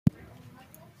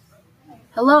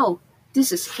Hello,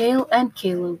 this is Kale and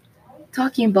Caleb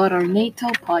talking about our NATO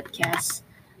podcast.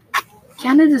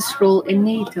 Canada's role in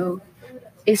NATO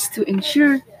is to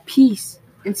ensure peace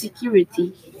and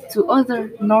security to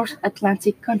other North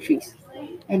Atlantic countries,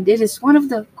 and it is one of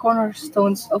the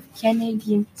cornerstones of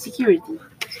Canadian security.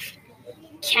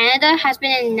 Canada has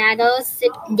been in NATO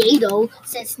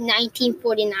since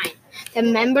 1949. The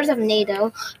members of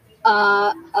NATO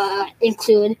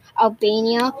include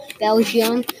Albania,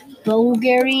 Belgium,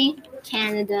 Bulgaria,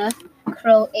 Canada,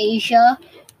 Croatia,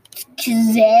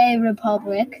 Czech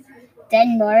Republic,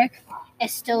 Denmark,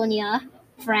 Estonia,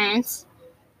 France,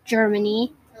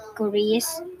 Germany,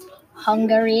 Greece,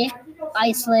 Hungary,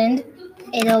 Iceland,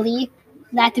 Italy,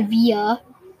 Latvia,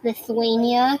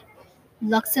 Lithuania,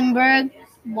 Luxembourg,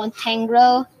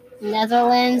 Montenegro,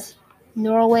 Netherlands,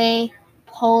 Norway,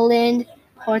 Poland,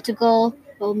 Portugal,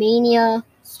 Romania,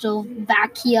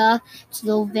 Slovakia,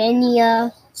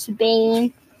 Slovenia,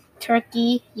 Spain,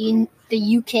 Turkey,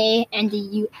 the UK, and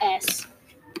the US.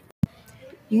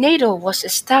 NATO was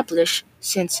established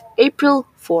since April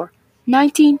 4,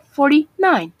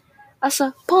 1949, as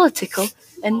a political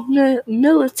and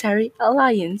military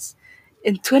alliance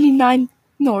in 29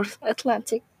 North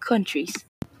Atlantic countries.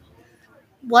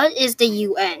 What is the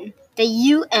UN? The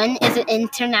UN is an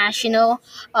international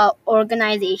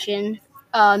organization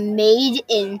made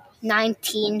in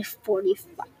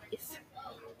 1945.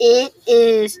 It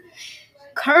is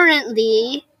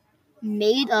currently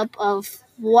made up of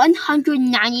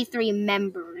 193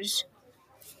 members.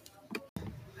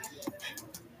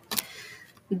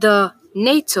 The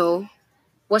NATO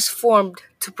was formed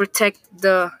to protect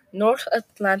the North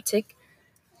Atlantic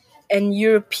and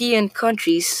European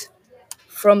countries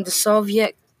from the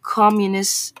Soviet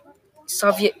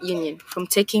Union from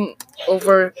taking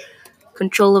over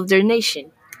control of their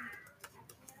nation.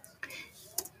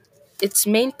 Its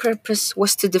main purpose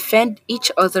was to defend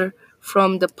each other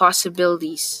from the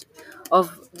possibilities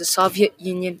of the Soviet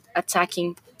Union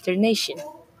attacking their nation.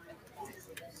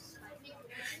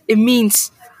 It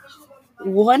means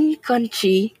one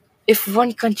country, if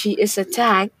one country is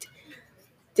attacked,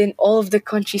 then all of the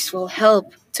countries will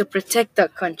help to protect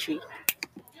that country.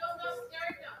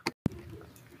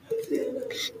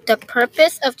 The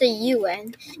purpose of the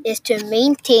UN is to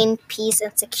maintain peace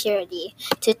and security,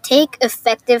 to take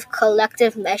effective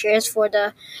collective measures for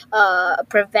the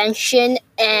prevention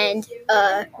and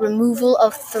removal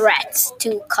of threats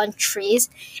to countries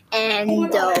and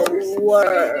the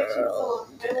world.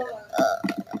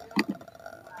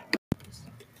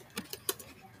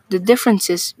 The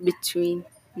differences between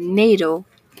NATO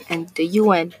and the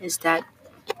UN is that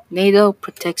NATO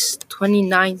protects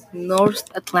 29 North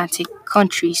Atlantic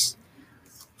countries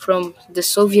from the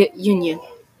Soviet Union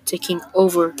taking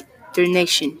over their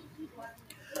nation.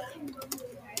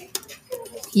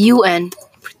 UN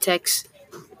protects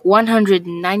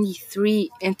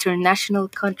 193 international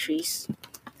countries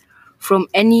from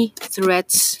any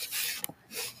threats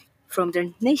from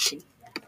their nation.